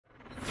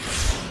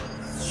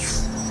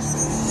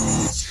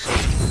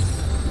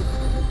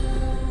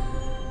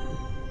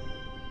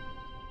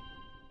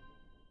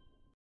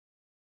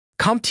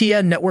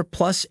CompTIA Network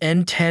Plus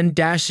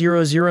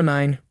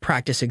N10-009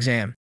 Practice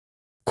Exam.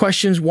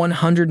 Questions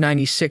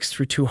 196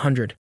 through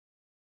 200.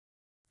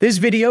 This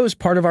video is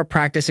part of our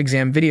practice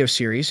exam video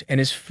series and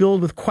is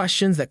filled with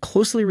questions that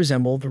closely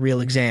resemble the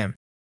real exam.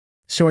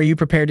 So are you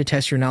prepared to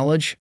test your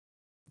knowledge?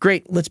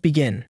 Great, let's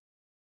begin.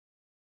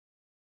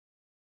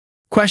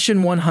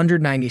 Question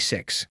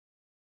 196.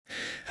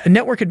 A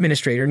network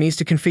administrator needs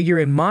to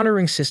configure a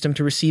monitoring system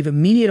to receive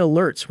immediate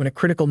alerts when a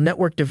critical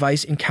network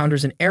device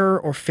encounters an error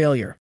or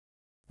failure.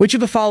 Which of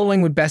the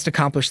following would best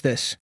accomplish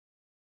this?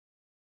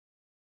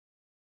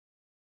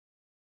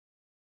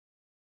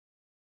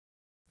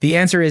 The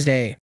answer is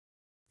A.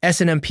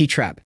 SNMP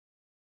trap.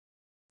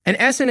 An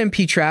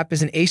SNMP trap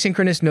is an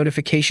asynchronous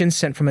notification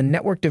sent from a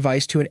network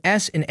device to an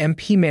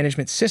SNMP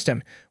management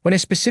system when a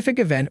specific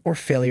event or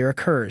failure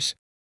occurs.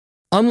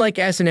 Unlike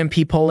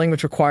SNMP polling,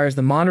 which requires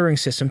the monitoring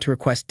system to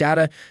request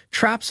data,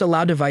 traps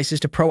allow devices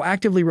to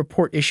proactively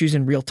report issues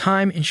in real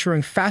time,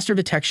 ensuring faster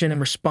detection and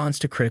response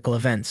to critical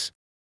events.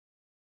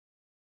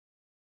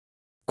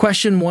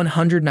 Question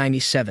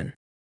 197.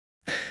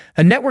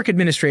 A network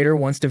administrator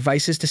wants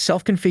devices to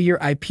self-configure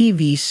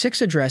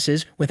IPv6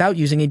 addresses without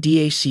using a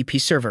DHCP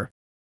server.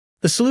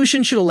 The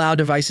solution should allow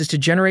devices to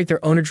generate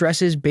their own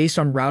addresses based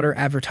on router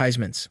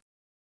advertisements.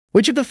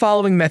 Which of the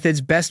following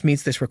methods best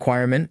meets this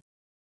requirement?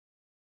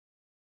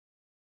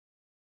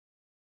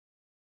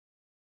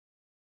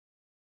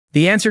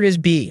 The answer is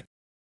B.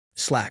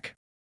 Slack.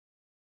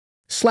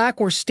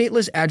 Slack, or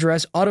stateless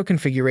address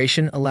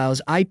auto-configuration,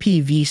 allows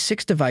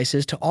IPv6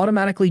 devices to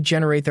automatically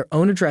generate their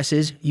own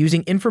addresses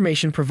using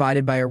information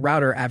provided by a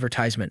router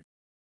advertisement.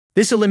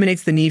 This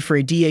eliminates the need for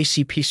a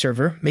DHCP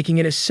server, making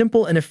it a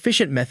simple and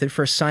efficient method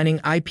for assigning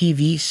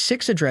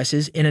IPv6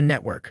 addresses in a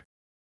network.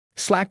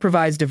 Slack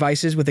provides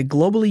devices with a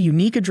globally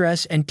unique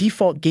address and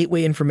default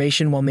gateway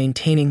information while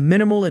maintaining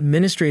minimal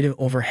administrative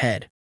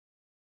overhead.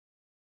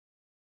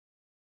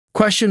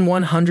 Question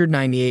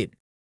 198.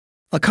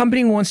 A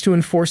company wants to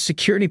enforce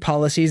security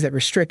policies that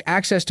restrict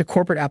access to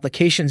corporate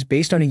applications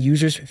based on a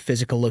user's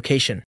physical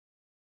location.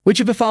 Which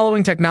of the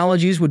following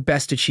technologies would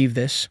best achieve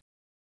this?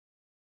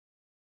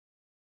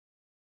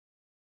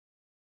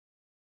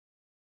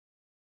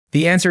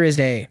 The answer is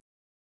A.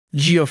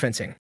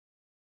 Geofencing.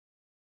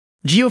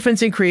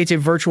 Geofencing creates a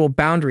virtual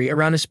boundary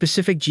around a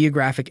specific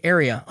geographic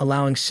area,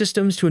 allowing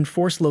systems to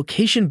enforce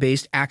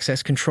location-based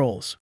access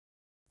controls.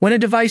 When a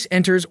device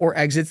enters or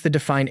exits the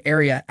defined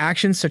area,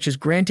 actions such as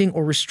granting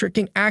or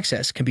restricting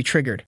access can be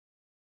triggered.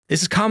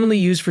 This is commonly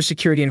used for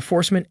security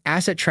enforcement,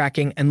 asset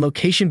tracking, and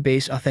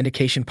location-based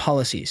authentication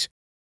policies.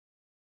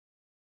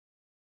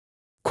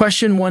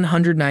 Question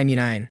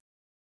 199.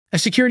 A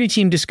security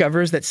team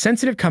discovers that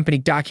sensitive company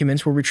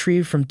documents were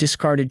retrieved from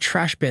discarded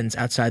trash bins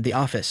outside the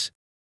office.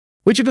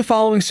 Which of the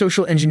following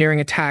social engineering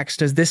attacks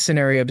does this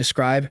scenario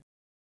describe?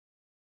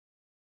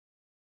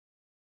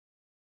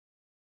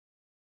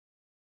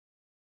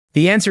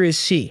 The answer is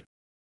C.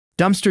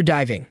 Dumpster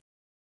diving.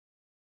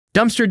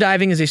 Dumpster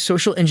diving is a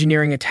social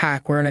engineering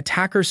attack where an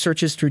attacker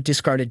searches through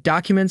discarded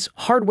documents,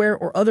 hardware,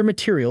 or other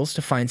materials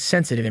to find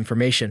sensitive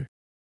information.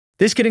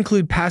 This could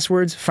include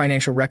passwords,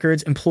 financial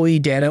records, employee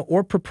data,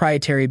 or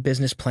proprietary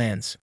business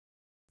plans.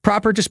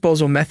 Proper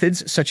disposal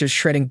methods, such as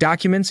shredding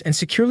documents and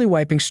securely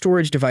wiping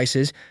storage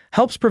devices,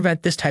 helps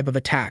prevent this type of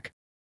attack.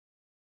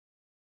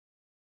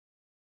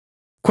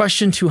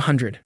 Question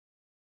 200.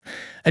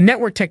 A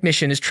network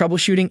technician is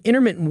troubleshooting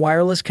intermittent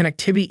wireless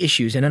connectivity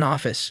issues in an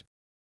office.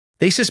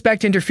 They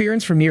suspect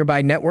interference from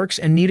nearby networks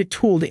and need a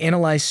tool to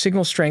analyze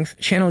signal strength,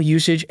 channel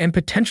usage, and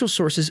potential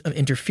sources of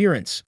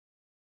interference.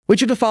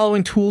 Which of the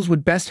following tools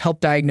would best help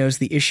diagnose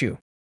the issue?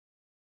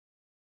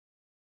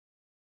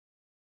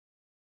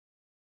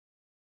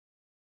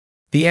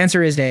 The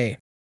answer is A.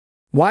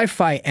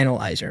 Wi-Fi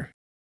analyzer.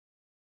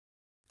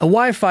 A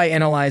Wi-Fi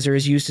analyzer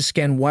is used to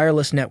scan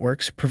wireless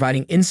networks,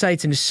 providing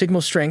insights into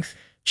signal strength,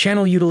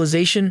 channel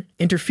utilization,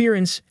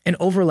 interference, and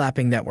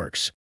overlapping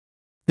networks.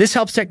 This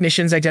helps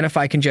technicians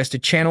identify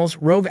congested channels,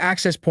 rogue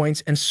access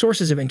points, and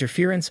sources of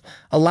interference,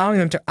 allowing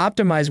them to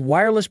optimize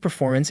wireless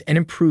performance and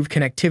improve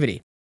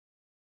connectivity.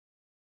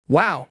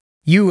 Wow!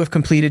 You have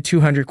completed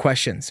 200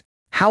 questions.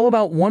 How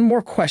about one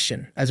more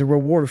question as a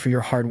reward for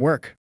your hard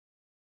work?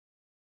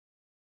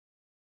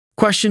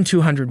 Question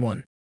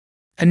 201.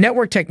 A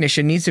network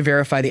technician needs to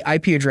verify the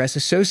IP address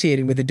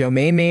associated with the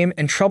domain name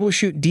and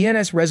troubleshoot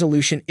DNS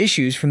resolution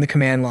issues from the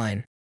command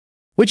line.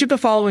 Which of the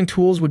following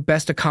tools would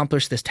best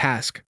accomplish this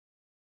task?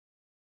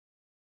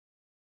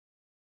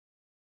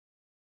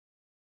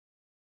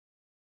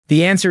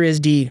 The answer is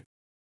D.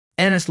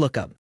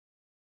 NSLOOKUP.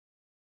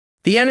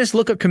 The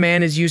NSLOOKUP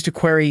command is used to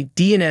query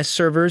DNS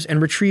servers and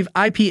retrieve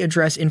IP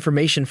address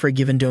information for a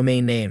given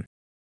domain name.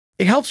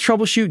 It helps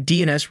troubleshoot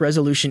DNS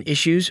resolution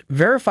issues,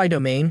 verify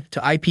domain to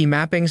IP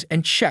mappings,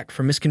 and check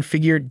for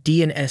misconfigured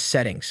DNS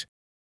settings.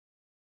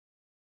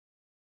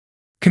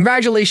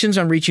 Congratulations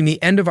on reaching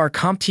the end of our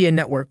CompTIA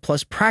Network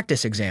Plus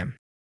practice exam.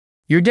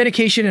 Your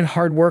dedication and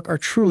hard work are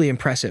truly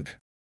impressive.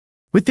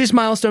 With this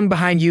milestone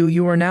behind you,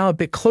 you are now a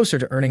bit closer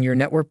to earning your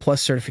Network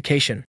Plus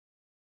certification.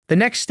 The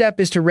next step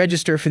is to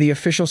register for the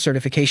official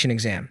certification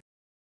exam.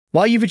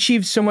 While you've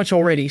achieved so much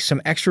already,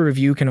 some extra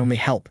review can only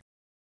help.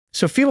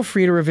 So feel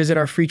free to revisit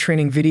our free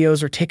training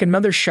videos or take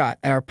another shot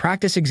at our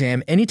practice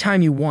exam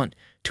anytime you want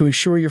to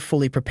ensure you're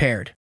fully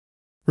prepared.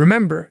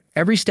 Remember,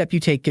 every step you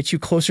take gets you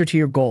closer to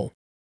your goal.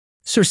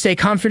 So stay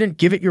confident,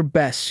 give it your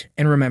best,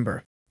 and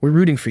remember, we're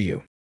rooting for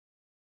you.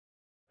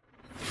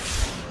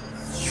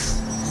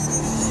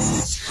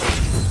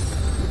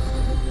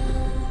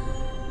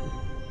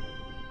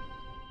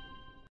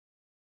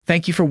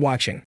 Thank you for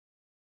watching.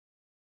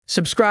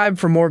 Subscribe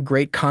for more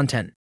great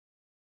content.